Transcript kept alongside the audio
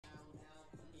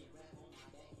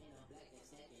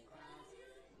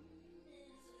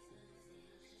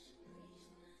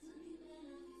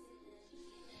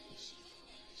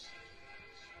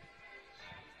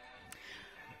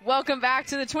Welcome back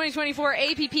to the 2024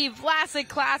 APP Vlasic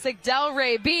Classic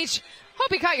Delray Beach.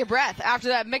 Hope you caught your breath after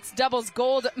that mixed doubles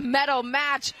gold medal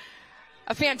match.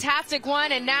 A fantastic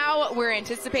one, and now we're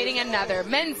anticipating another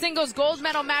men's singles gold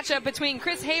medal matchup between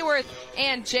Chris Haworth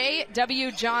and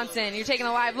J.W. Johnson. You're taking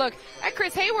a live look at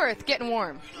Chris Haworth getting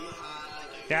warm.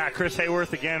 Yeah, Chris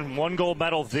Haworth, again, one gold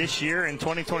medal this year in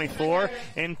 2024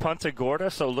 in Punta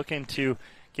Gorda, so looking to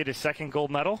get his second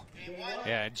gold medal.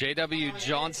 Yeah, J.W.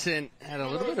 Johnson had a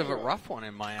little bit of a rough one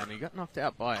in Miami. Got knocked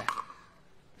out by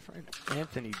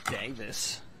Anthony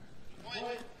Davis.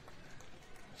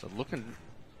 So looking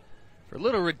for a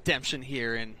little redemption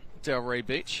here in Delray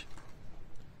Beach.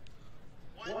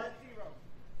 1-0.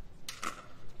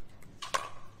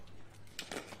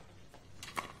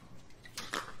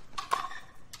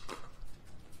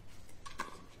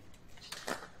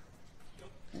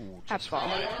 Half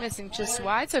ball, missing just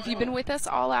wide. So if you've been with us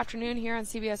all afternoon here on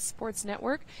CBS Sports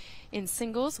Network, in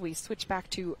singles, we switch back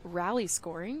to rally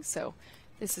scoring. So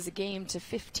this is a game to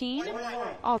 15,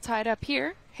 all tied up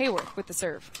here. Haworth with the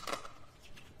serve.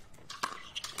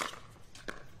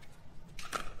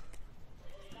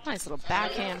 Nice little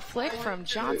backhand flick from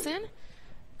Johnson.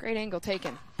 Great angle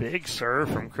taken. Big serve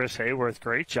from Chris Haworth.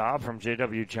 Great job from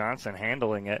J.W. Johnson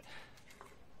handling it.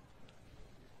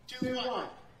 2-1.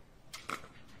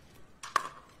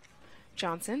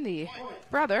 Johnson, the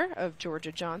brother of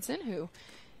Georgia Johnson, who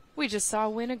we just saw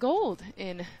win a gold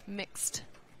in mixed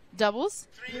doubles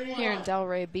here in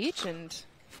Delray Beach. And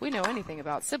if we know anything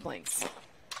about siblings,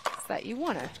 it's that you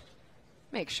want to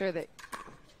make sure that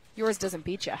yours doesn't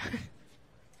beat you.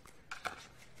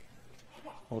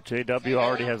 Well, J.W.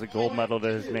 already has a gold medal to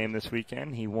his name this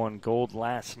weekend. He won gold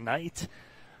last night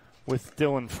with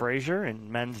Dylan Frazier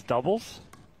in men's doubles.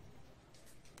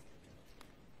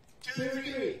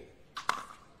 2-3.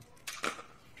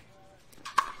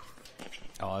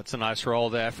 Oh, it's a nice roll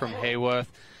there from Haworth.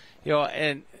 You know,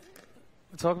 and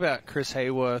talk about Chris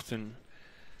Haworth, and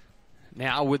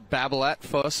now with Babolat,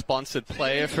 first sponsored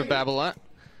player for Babolat.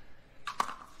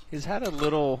 He's had a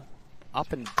little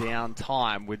up and down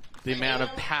time with the amount of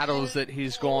paddles that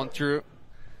he's gone through.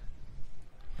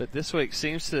 But this week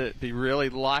seems to be really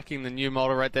liking the new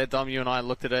model right there. Dom, you and I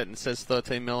looked at it and it says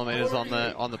 13 millimeters on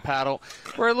the paddle.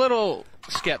 We're a little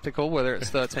skeptical whether it's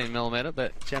 13 millimeter,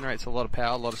 but generates a lot of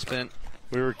power, a lot of spin.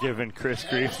 We were giving Chris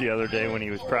grief the other day when he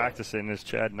was practicing, as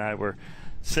Chad and I were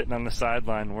sitting on the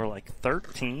sideline. We're like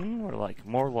 13? We're like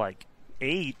more like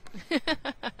 8.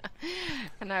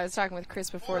 And I was talking with Chris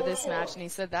before this match, and he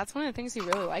said that's one of the things he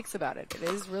really likes about it. It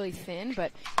is really thin,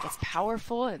 but it's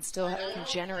powerful and still can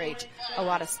generate a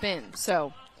lot of spin.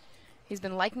 So he's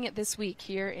been liking it this week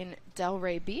here in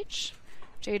Delray Beach.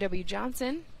 J.W.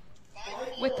 Johnson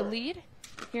with the lead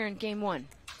here in game one.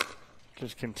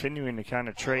 Just continuing to kind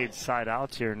of trade side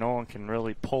outs here. No one can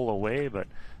really pull away, but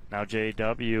now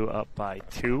J.W. up by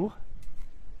 2.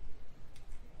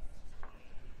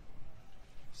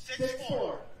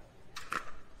 6-4.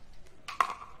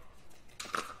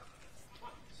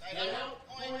 Side out,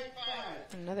 point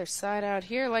 5. Another side out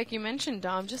here, like you mentioned,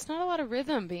 Dom. Just not a lot of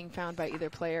rhythm being found by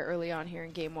either player early on here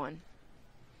in game one.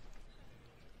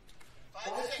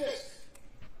 5-6.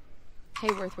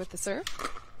 Haworth with the serve.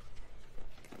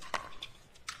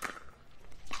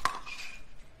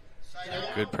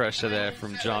 Good pressure there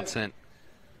from Johnson.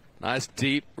 Nice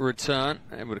deep return,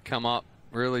 able to come up,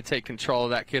 really take control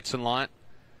of that kitchen line.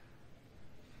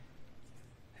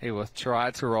 Haworth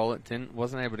tried to roll it,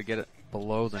 wasn't able to get it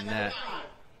below the net.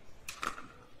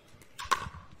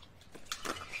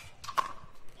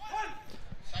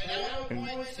 And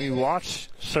you watch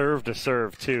serve to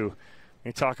serve, too.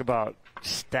 You talk about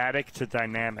static to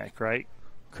dynamic, right?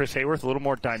 Chris Haworth, a little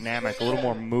more dynamic, a little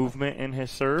more movement in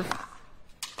his serve.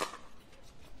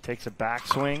 Takes a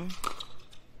backswing.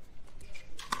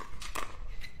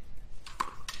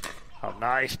 A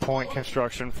nice point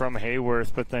construction from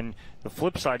Haworth, but then the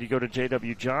flip side, you go to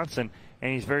J.W. Johnson,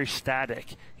 and he's very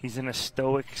static. He's in a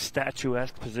stoic,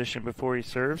 statuesque position before he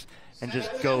serves, and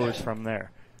just goes from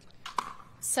there.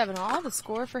 7-all, the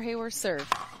score for Haworth's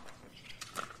serve.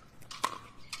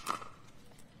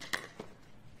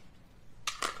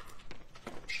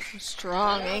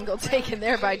 Strong angle taken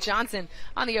there by Johnson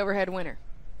on the overhead winner.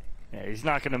 Yeah, he's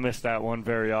not going to miss that one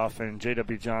very often.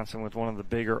 J.W. Johnson with one of the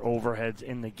bigger overheads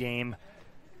in the game.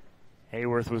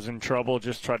 Haworth was in trouble,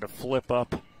 just tried to flip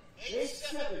up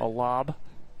a lob.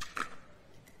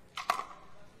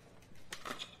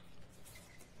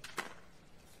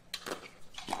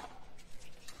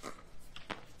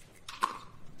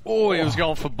 Oh, he was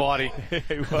going for body.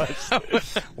 He was.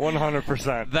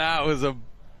 100%. That was a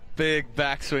big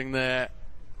backswing there.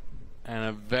 And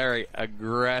a very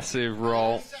aggressive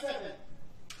roll.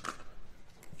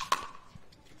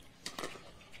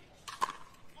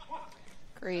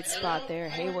 Great spot there.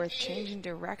 Haworth changing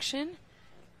direction,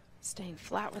 staying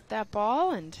flat with that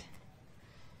ball, and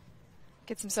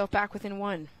gets himself back within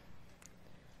one.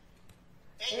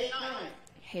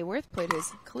 Haworth played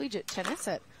his collegiate tennis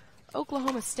at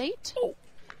Oklahoma State.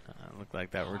 Looked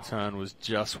like that return was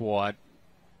just wide.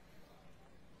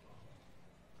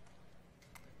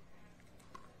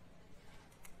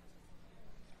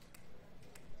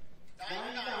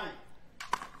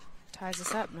 Ties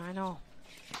us up 9-0.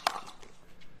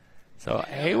 So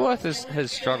Haworth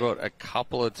has struggled a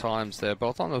couple of times there,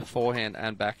 both on the forehand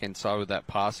and backhand side with that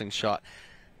passing shot.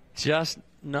 Just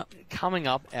not coming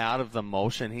up out of the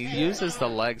motion. He uses the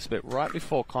legs, but right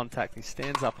before contact, he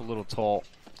stands up a little tall.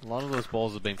 A lot of those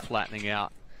balls have been flattening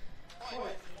out.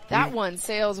 That one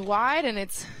sails wide, and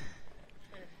it's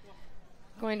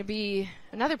going to be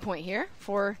another point here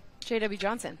for J.W.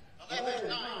 Johnson.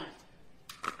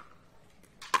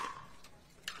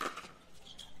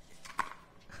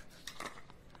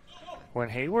 When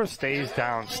Haworth stays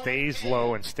down, stays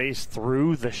low, and stays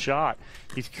through the shot,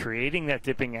 he's creating that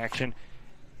dipping action,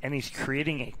 and he's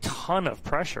creating a ton of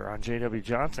pressure on J.W.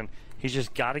 Johnson. He's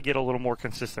just got to get a little more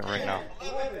consistent right now.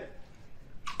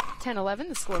 10-11,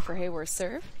 the score for Haworth's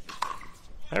serve.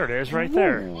 There it is right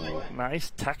there.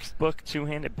 Nice textbook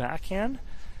two-handed backhand.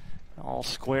 All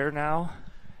square now.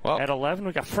 Well, at 11,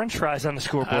 we got French fries on the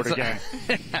scoreboard again.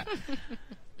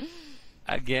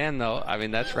 Again, though, I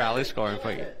mean, that's rally scoring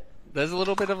for you. There's a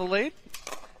little bit of a lead.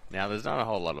 Now there's not a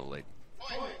whole lot of lead.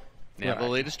 Now the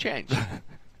lead has changed.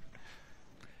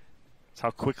 It's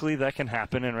how quickly that can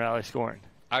happen in rally scoring.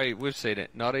 I mean, we've seen it.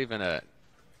 Not even a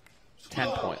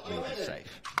 10-point lead is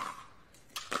safe.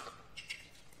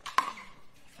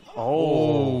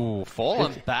 Oh,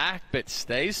 falling back, but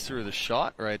stays through the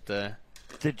shot right there.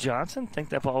 Did Johnson think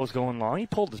that ball was going long? He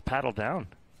pulled his paddle down.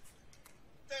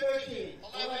 13,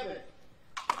 11.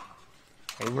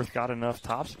 Haworth got enough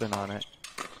topspin on it.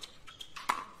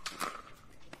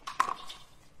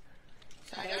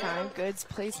 That time, goods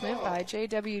placement by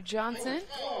J.W. Johnson.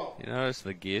 You notice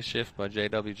the gear shift by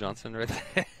J.W. Johnson right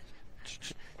there?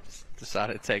 Just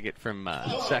decided to take it from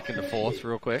second to fourth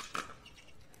real quick.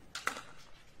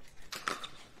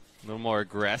 A little more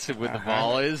aggressive with the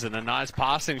volleys and a nice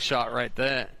passing shot right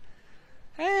there.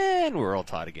 And we're all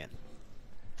tied again.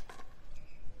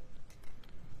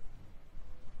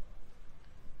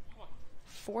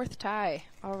 Fourth tie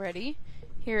already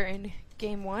here in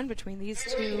game one between these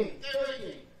two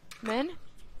men.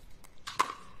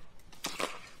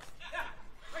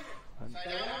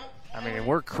 I mean,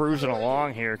 we're cruising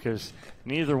along here because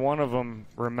neither one of them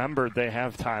remembered they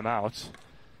have timeouts.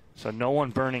 So no one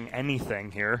burning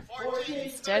anything here.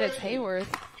 Instead, it's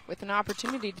Haworth with an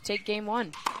opportunity to take game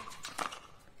one.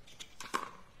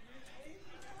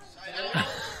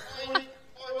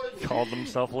 Called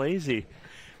himself lazy.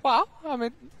 Well, I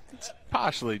mean, it's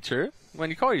partially true.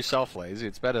 When you call yourself lazy,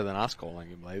 it's better than us calling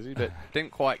him lazy, but didn't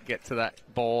quite get to that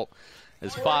ball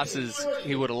as fast as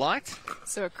he would have liked.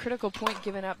 So a critical point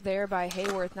given up there by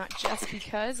Haworth, not just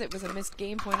because it was a missed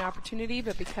game point opportunity,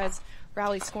 but because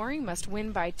rally scoring must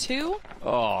win by 2.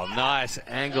 Oh, nice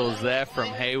angles there from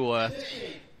Haworth.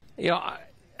 You know,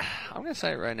 I'm going to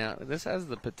say it right now. This has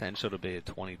the potential to be a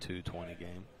 22-20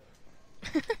 game.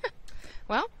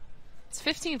 Well, it's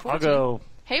 15-14. I'll go.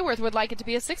 Haworth would like it to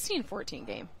be a 16-14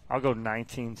 game. I'll go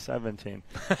 19-17.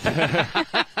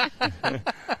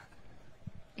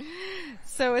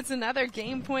 So it's another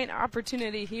game point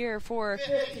opportunity here for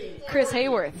Chris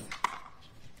Haworth.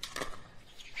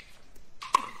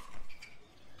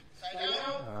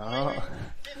 Oh,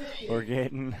 we're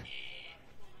getting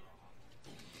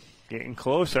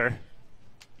closer.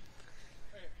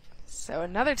 So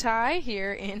another tie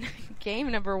here in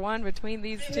game number 1 between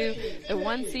these two. The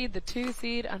 1 seed, the 2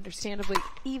 seed, understandably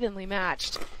evenly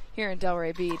matched here in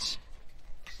Delray Beach.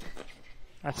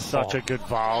 That's such a good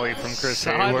volley from Chris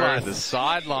Sideline Haworth. to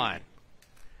sideline.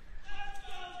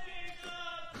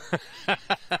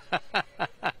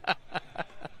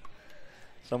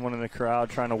 Someone in the crowd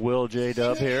trying to will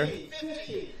J-Dub here.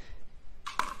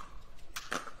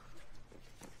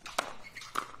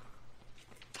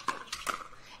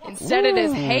 Instead, it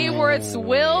is Haworth's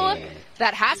will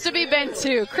that has to be bent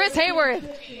to. Chris Haworth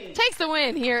takes the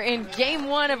win here in game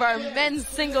 1 of our men's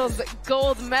singles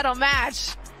gold medal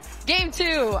match. Game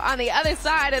 2 on the other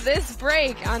side of this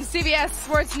break on CBS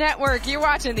Sports Network. You're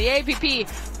watching the APP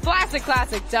Vlasic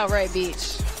Classic Delray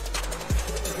Beach.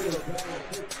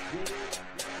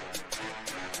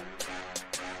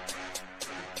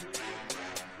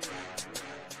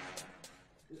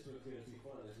 This was good.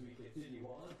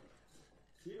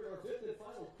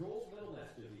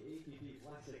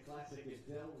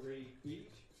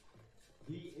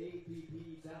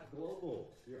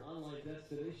 online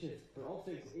destination for all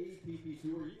things APP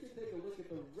Tour. You can take a look at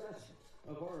the rest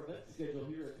of our event schedule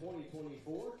here in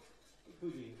 2024,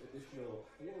 including additional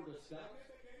Florida stuff.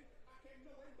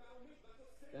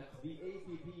 That's the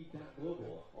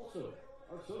APP.global. Also,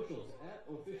 our socials at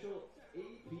official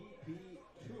APP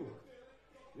Tour.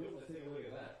 You want to take a look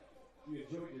at that. If you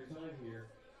enjoyed your time here,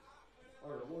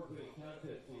 our award-winning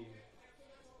content team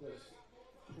does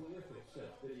terrific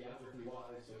stuff,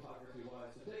 videography-wise,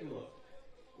 photography-wise. So take a look.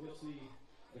 You'll see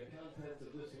the content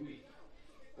of this week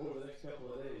over the next couple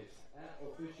of days at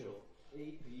official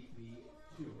APP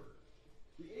Tour.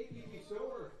 The APP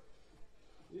store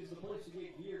is the place to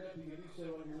get geared up. You can do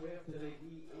so on your way up today.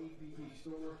 The APP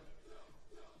store.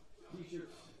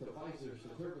 T-shirts, the visors,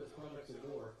 the turbans, products, and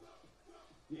more.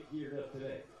 Get geared up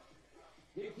today.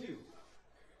 Game 2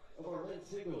 of our men's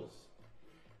singles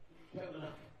coming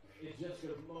up in just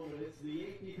a moment. It's the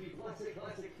APP Vlasic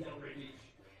Classic Delray Beach.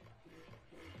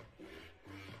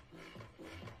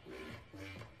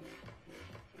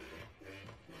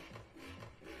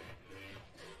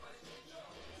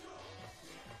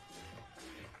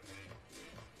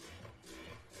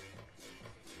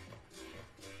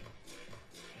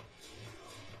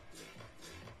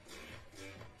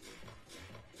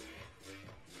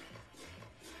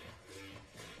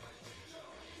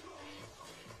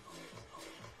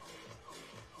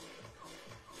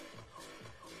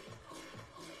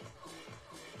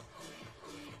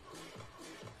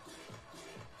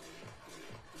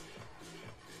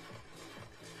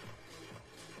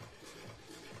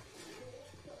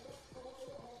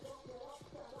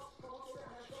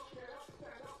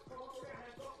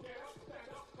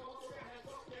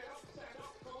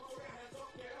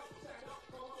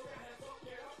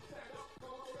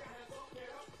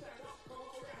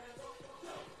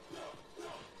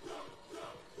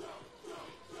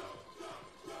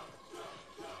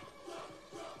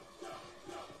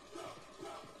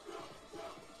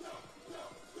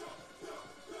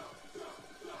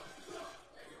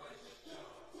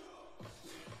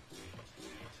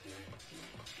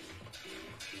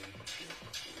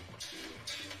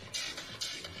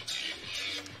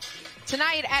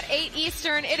 Tonight at 8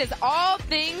 Eastern, it is all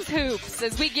things hoops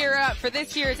as we gear up for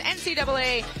this year's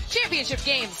NCAA championship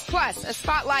games, plus a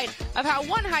spotlight of how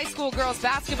one high school girls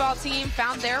basketball team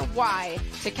found their why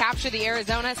to capture the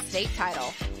Arizona state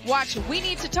title. Watch We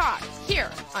Need to Talk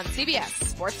here on CBS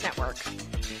Sports Network.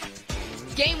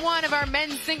 Game 1 of our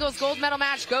men's singles gold medal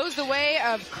match goes the way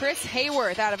of Chris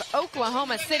Haworth out of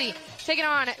Oklahoma City, taking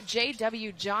on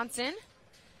J.W. Johnson.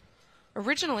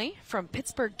 Originally from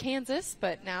Pittsburgh, Kansas,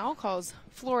 but now calls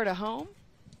Florida home.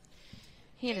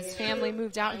 He and his family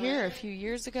moved out here a few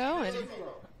years ago and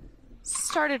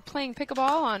started playing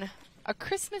pickleball on a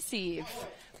Christmas Eve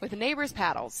with neighbors'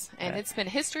 paddles, and it's been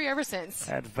history ever since.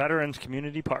 At Veterans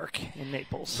Community Park in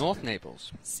Naples. North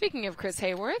Naples. Speaking of Chris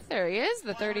Haworth, there he is,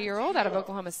 the 30-year-old out of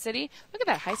Oklahoma City. Look at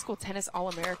that high school tennis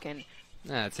All-American.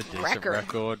 That's a decent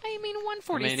record. I mean,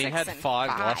 146 he had and 5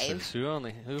 5 losses.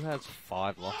 Who has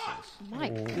 5 losses? My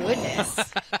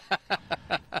goodness.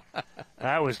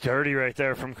 That was dirty right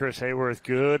there from Chris Haworth.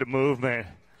 Good movement.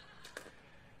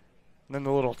 And then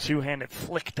the little two-handed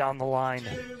flick down the line.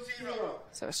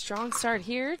 So a strong start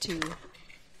here to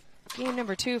game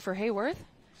number 2 for Haworth.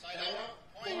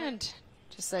 And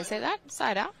just as I say that,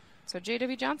 side out. So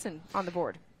J.W. Johnson on the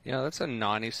board. Yeah, that's a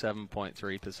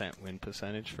 97.3% win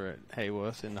percentage for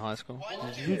Haworth in high school.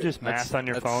 Did you just math on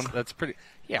your phone? That's pretty.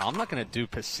 Yeah, I'm not going to do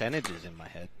percentages in my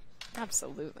head.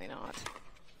 Absolutely not.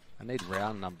 I need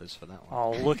round numbers for that one.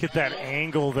 Oh, look at that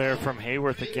angle there from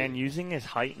Haworth again, using his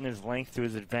height and his length to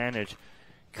his advantage,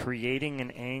 creating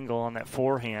an angle on that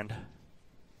forehand.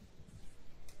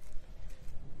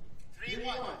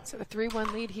 3-1. So a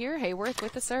 3-1 lead here. Haworth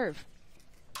with the serve.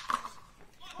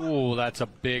 Ooh, that's a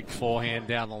big forehand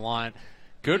down the line.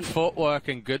 Good footwork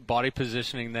and good body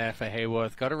positioning there for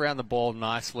Haworth. Got around the ball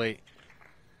nicely.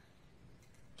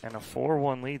 And a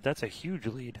 4-1 lead, that's a huge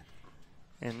lead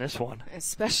in this one.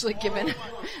 Especially given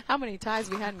how many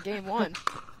ties we had in game 1.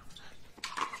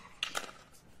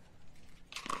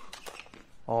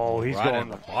 Oh, he's right going in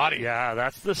the body. Yeah,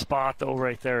 that's the spot, though,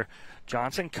 right there.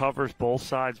 Johnson covers both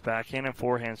sides, backhand and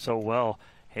forehand, so well.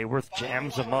 Haworth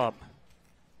jams him up.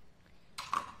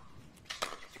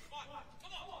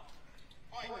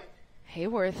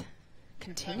 Haworth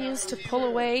continues to pull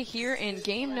away here in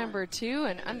game number 2,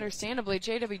 and understandably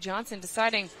J.W. Johnson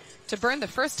deciding to burn the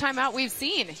first time out we've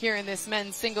seen here in this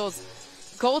men's singles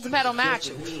gold medal match.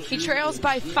 He trails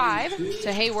by 5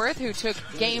 to Haworth, who took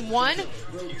game 1.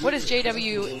 What does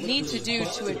JW need to do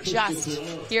to adjust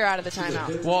here out of the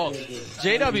timeout? Well,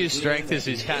 JW's strength is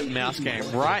his cat and mouse game.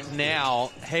 Right now,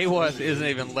 Haworth isn't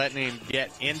even letting him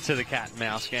get into the cat and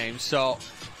mouse game. So,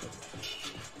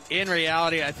 in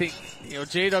reality, I think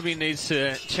JW needs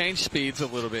to change speeds a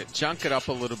little bit, junk it up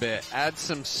a little bit, add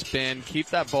some spin, keep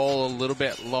that ball a little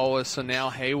bit lower. So now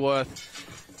Haworth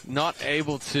not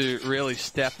able to really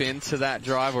step into that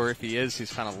drive, or if he is,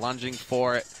 he's kind of lunging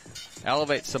for it.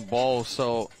 Elevates the ball,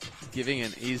 so giving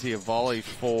an easier volley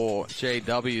for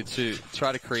JW to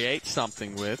try to create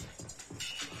something with.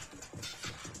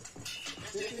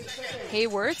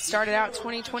 Haworth started out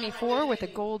 2024 with a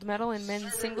gold medal in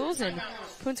men's singles in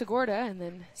Punta Gorda, and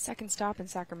then second stop in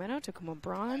Sacramento took him a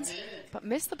bronze, but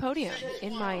missed the podium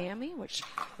in Miami, which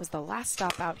was the last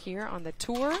stop out here on the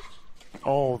tour.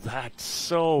 Oh, that's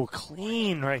so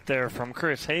clean right there from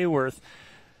Chris Haworth.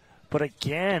 But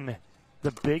again,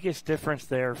 the biggest difference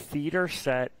there, feet are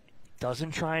set,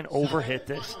 doesn't try and overhit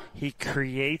this. He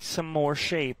creates some more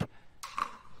shape.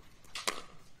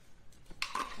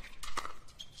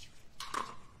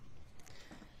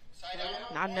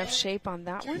 Not enough shape on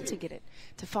that one to get it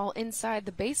to fall inside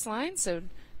the baseline. So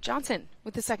Johnson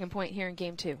with the second point here in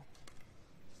game 2.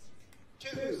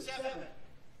 2-7.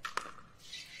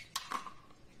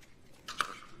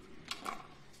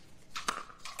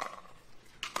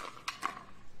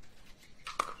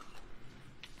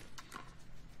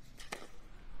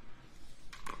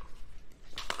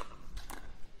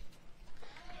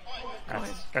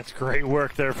 That's great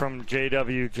work there from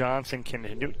JW Johnson,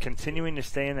 continuing to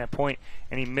stay in that point,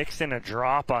 and he mixed in a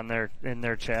drop on there in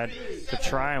there, Chad, to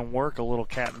try and work a little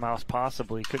cat and mouse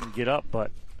possibly. Couldn't get up,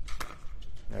 but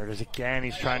there it is again.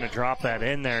 He's trying to drop that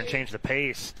in there and change the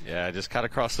pace. Yeah, just cut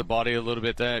across the body a little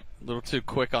bit there, a little too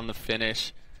quick on the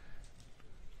finish.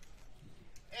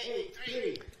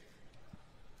 8-3.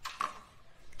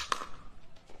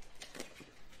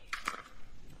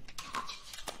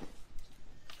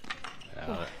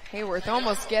 Haworth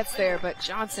almost gets there, but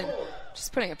Johnson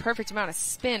just putting a perfect amount of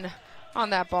spin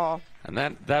on that ball. And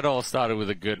that all started with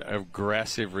a good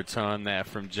aggressive return there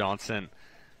from Johnson.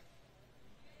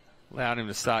 Allowed him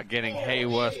to start getting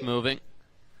Haworth moving.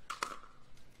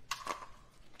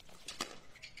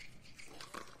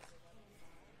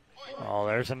 Oh,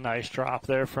 there's a nice drop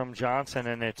there from Johnson,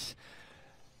 and it's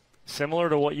similar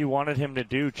to what you wanted him to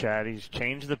do, Chad. He's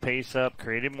changed the pace up,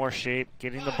 created more shape,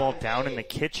 getting the ball down in the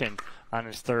kitchen on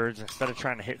his thirds instead of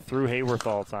trying to hit through Haworth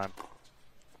all the time.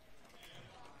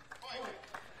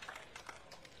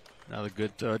 Another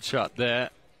good third shot there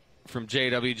from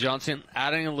JW Johnson,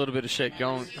 adding a little bit of shape,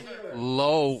 going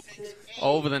low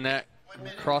over the net,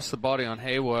 across the body on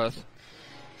Haworth.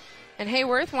 And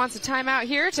Haworth wants a timeout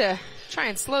here to try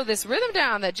and slow this rhythm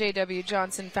down that JW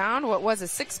Johnson found. What was a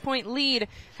 6-point lead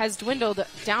has dwindled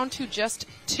down to just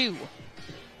 2.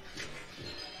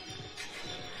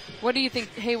 What do you think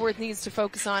Haworth needs to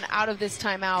focus on out of this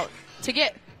timeout to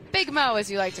get Big Mo, as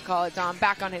you like to call it, Dom,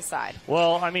 back on his side?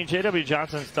 Well, I mean, JW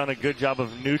Johnson's done a good job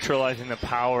of neutralizing the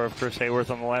power of Chris Haworth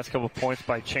on the last couple of points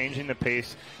by changing the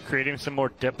pace, creating some more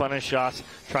dip on his shots,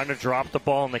 trying to drop the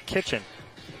ball in the kitchen.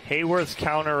 Haworth's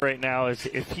counter right now is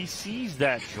if he sees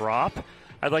that drop,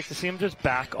 I'd like to see him just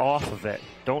back off of it.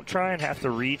 Don't try and have to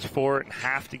reach for it and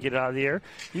have to get it out of the air.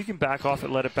 You can back off it,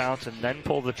 let it bounce, and then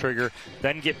pull the trigger,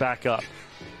 then get back up.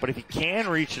 But if you can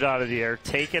reach it out of the air,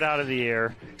 take it out of the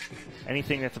air,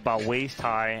 anything that's about waist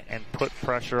high, and put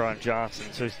pressure on Johnson.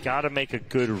 So he's got to make a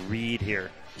good read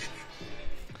here.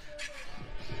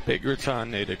 Big return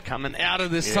needed. Coming out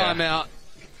of this timeout,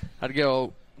 I'd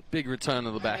go big return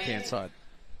to the backhand side.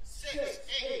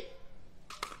 6-8.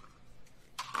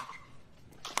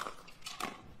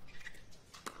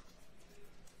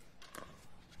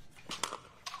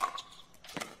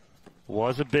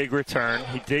 Was a big return.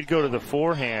 He did go to the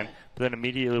forehand, but then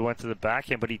immediately went to the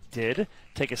backhand. But he did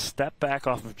take a step back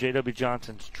off of J.W.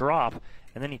 Johnson's drop,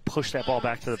 and then he pushed that ball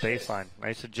back to the baseline.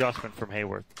 Nice adjustment from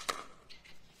Haworth.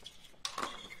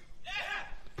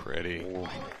 Pretty. Ooh.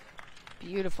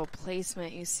 Beautiful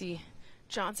placement. You see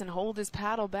Johnson hold his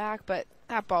paddle back, but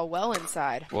that ball well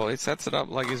inside. Well, he sets it up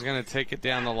like he's going to take it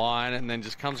down the line and then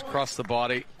just comes across the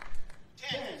body.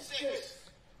 10-6.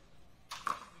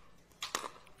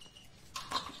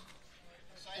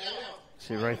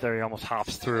 See right there, he almost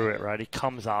hops through it, right? He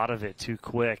comes out of it too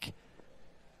quick.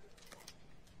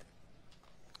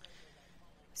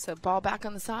 So ball back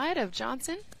on the side of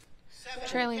Johnson,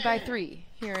 trailing by 3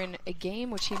 here in a game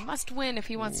which he must win if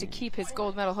he wants to keep his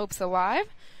gold medal hopes alive.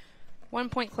 1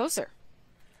 point closer.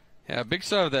 Yeah, big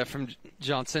serve there from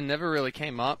Johnson. Never really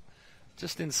came up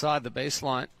just inside the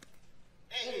baseline.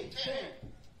 8-10.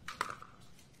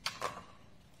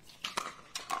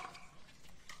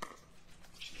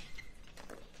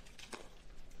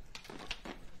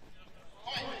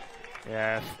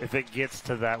 Yeah, if it gets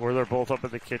to that where they're both up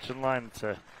at the kitchen line, it's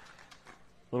a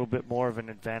little bit more of an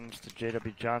advantage to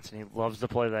J.W. Johnson. He loves to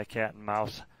play that cat and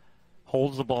mouse.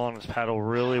 Holds the ball on his paddle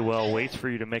really well, waits for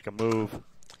you to make a move.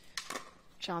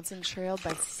 Johnson trailed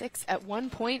by 6 at one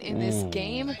point in this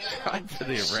game. Tried for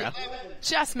the around.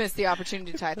 Just missed the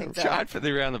opportunity to tie things up. Tried for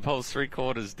the around the post,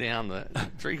 3/4 down the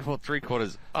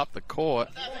three-quarters up the court.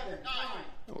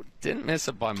 Didn't miss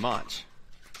it by much.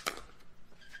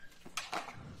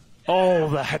 Oh,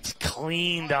 that's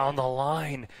clean down the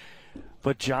line.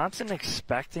 But Johnson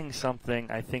expecting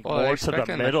something, I think, more to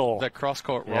the middle. The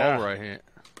cross-court roll right here.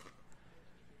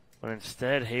 But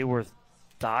instead, Haworth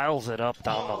dials it up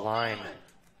down the line.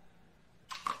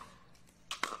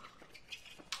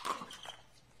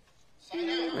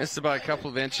 Missed it by a couple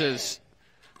of inches.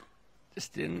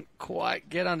 Just didn't quite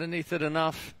get underneath it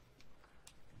enough.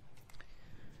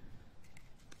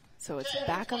 So it's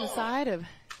back on the side of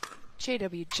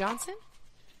J.W. Johnson,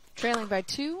 trailing by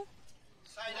 2.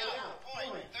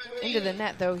 Into the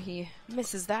net, though, he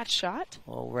misses that shot.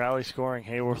 Well, rally scoring,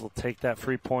 Haworth will take that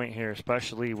free point here,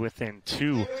 especially within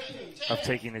 2 of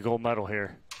taking the gold medal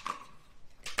here.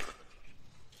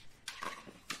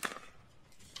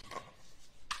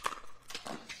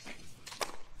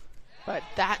 But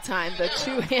that time, the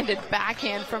two-handed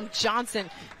backhand from Johnson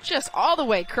just all the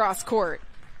way cross court.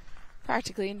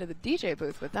 Practically into the DJ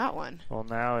booth with that one. Well,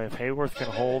 now if Haworth can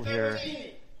hold here,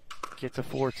 get to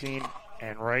 14,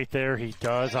 and right there he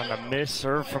does on the miss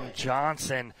serve from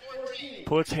Johnson.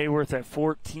 Puts Haworth at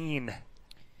 14.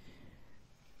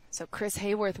 So Chris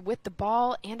Haworth with the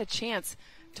ball and a chance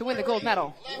to win the gold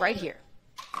medal right here.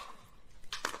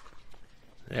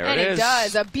 There and it it is.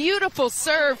 does. A beautiful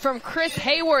serve from Chris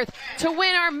Haworth to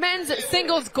win our men's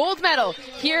singles gold medal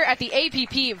here at the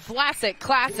APP Vlasic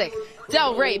Classic,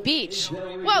 Delray Beach.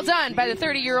 Well done by the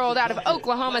 30-year-old out of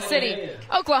Oklahoma City,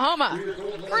 Oklahoma.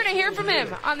 We're going to hear from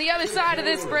him on the other side of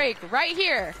this break right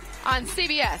here on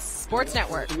CBS Sports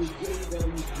Network. As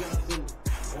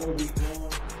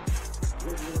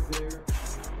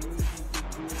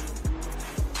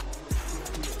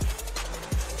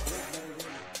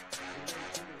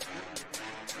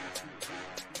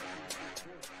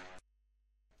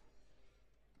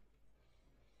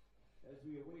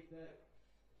we await that,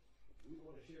 we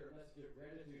want to share a message of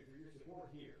gratitude for your support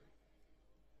here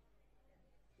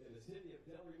in the city of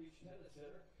Delray Beach Tennis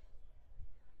Center.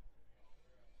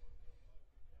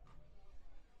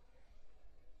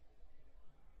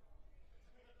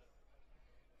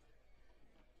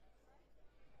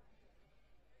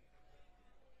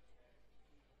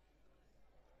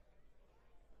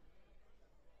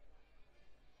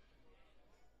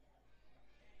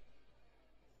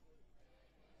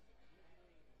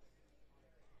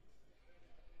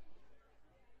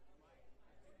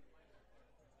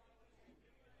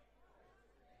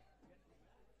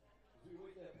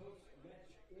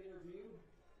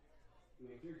 We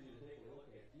encourage you to take a look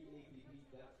at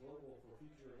dapp.global for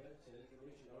future events and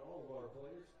information on all of our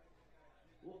players.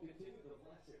 We'll continue the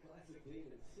Vlasic Classic game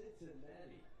in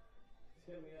Cincinnati. It's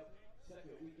coming up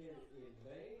second weekend in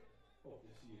May. Hope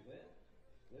to see you then.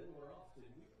 Then we're off to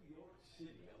New York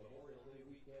City on Memorial Day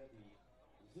weekend.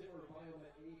 The Zimmer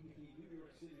Biomet APP New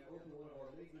York City Open, one of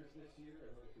our majors this year,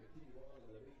 and we'll continue on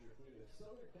in the major team in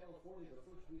Southern California the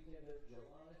first weekend of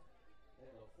July, and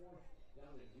the fourth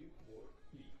down in Newport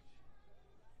Beach.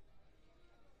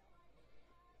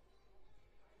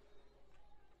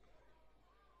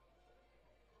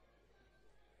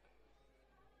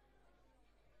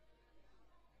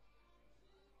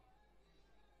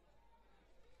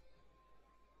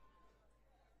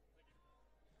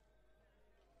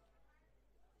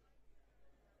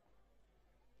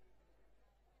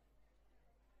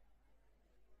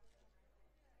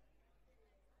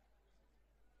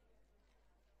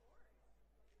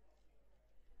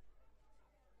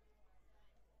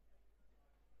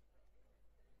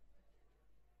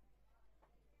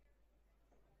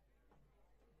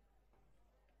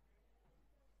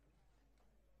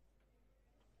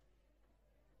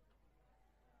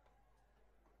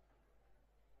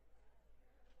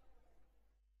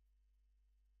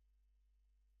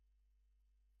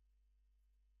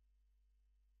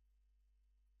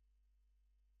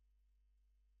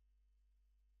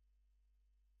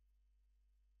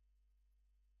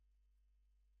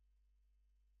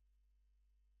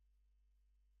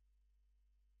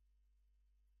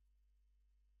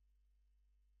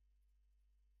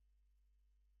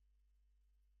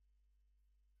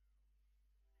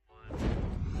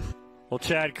 Well,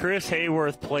 Chad, Chris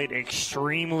Haworth played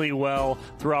extremely well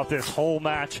throughout this whole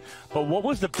match, but what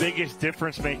was the biggest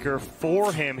difference maker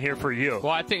for him here for you?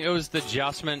 Well, I think it was the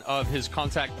adjustment of his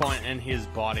contact point and his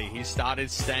body. He started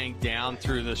staying down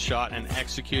through the shot and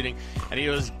executing, and he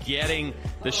was getting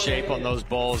the shape on those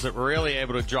balls that were really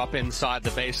able to drop inside the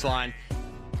baseline.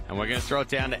 And we're going to throw it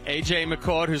down to AJ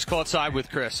McCord, who's courtside with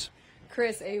Chris.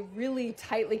 Chris, a really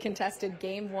tightly contested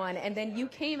game one, and then you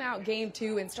came out game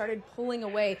two and started pulling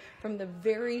away from the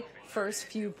very first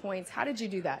few points. How did you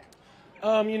do that?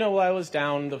 Well, I was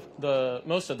down the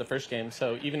most of the first game,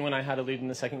 so even when I had a lead in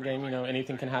the second game,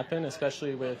 anything can happen,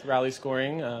 especially with rally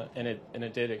scoring, and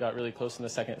it did. It got really close in the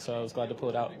second, so I was glad to pull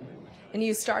it out. And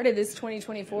you started this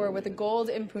 2024 with a gold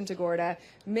in Punta Gorda,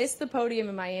 missed the podium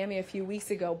in Miami a few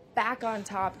weeks ago, back on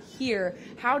top here.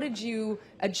 How did you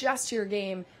adjust your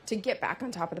game to get back on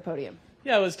top of the podium?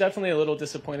 Yeah, I was definitely a little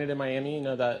disappointed in Miami.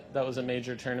 That was a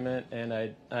major tournament, and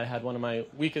I had one of my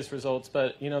weakest results.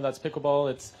 But, that's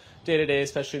pickleball. It's day-to-day,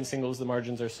 especially in singles. The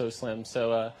margins are so slim.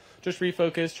 So just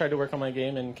refocused, tried to work on my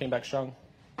game, and came back strong.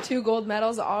 2 gold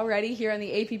medals already here on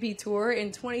the APP Tour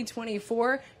in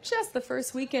 2024, just the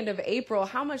first weekend of April.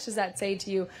 How much does that say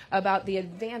to you about the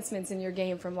advancements in your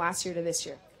game from last year to this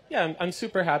year? Yeah, I'm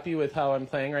super happy with how I'm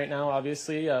playing right now.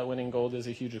 Obviously, winning gold is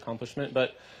a huge accomplishment,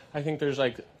 but I think there's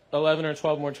like 11 or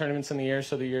 12 more tournaments in the year,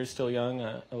 so the year is still young.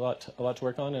 A lot to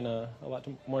work on, and a lot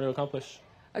more to accomplish.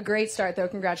 A great start, though.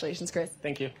 Congratulations, Chris.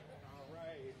 Thank you.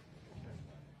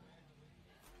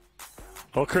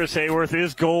 Well, Chris Haworth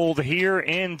is gold here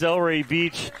in Delray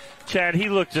Beach. Chad, he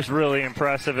looked just really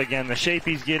impressive again. The shape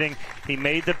he's getting, he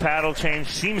made the paddle change,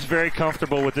 seems very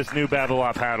comfortable with this new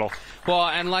Babolat paddle. Well,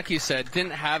 and like you said,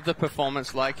 didn't have the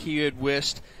performance like he had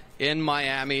wished in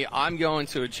Miami. I'm going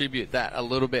to attribute that a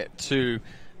little bit to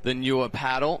the newer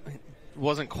paddle.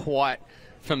 Wasn't quite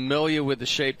familiar with the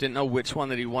shape, didn't know which one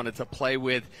that he wanted to play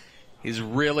with. He's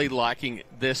really liking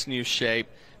this new shape,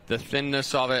 the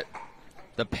thinness of it,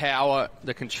 the power,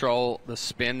 the control, the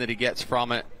spin that he gets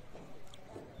from it.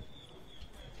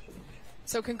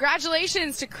 So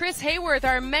congratulations to Chris Haworth,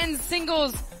 our men's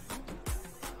singles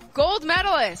gold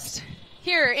medalist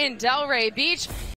here in Delray Beach.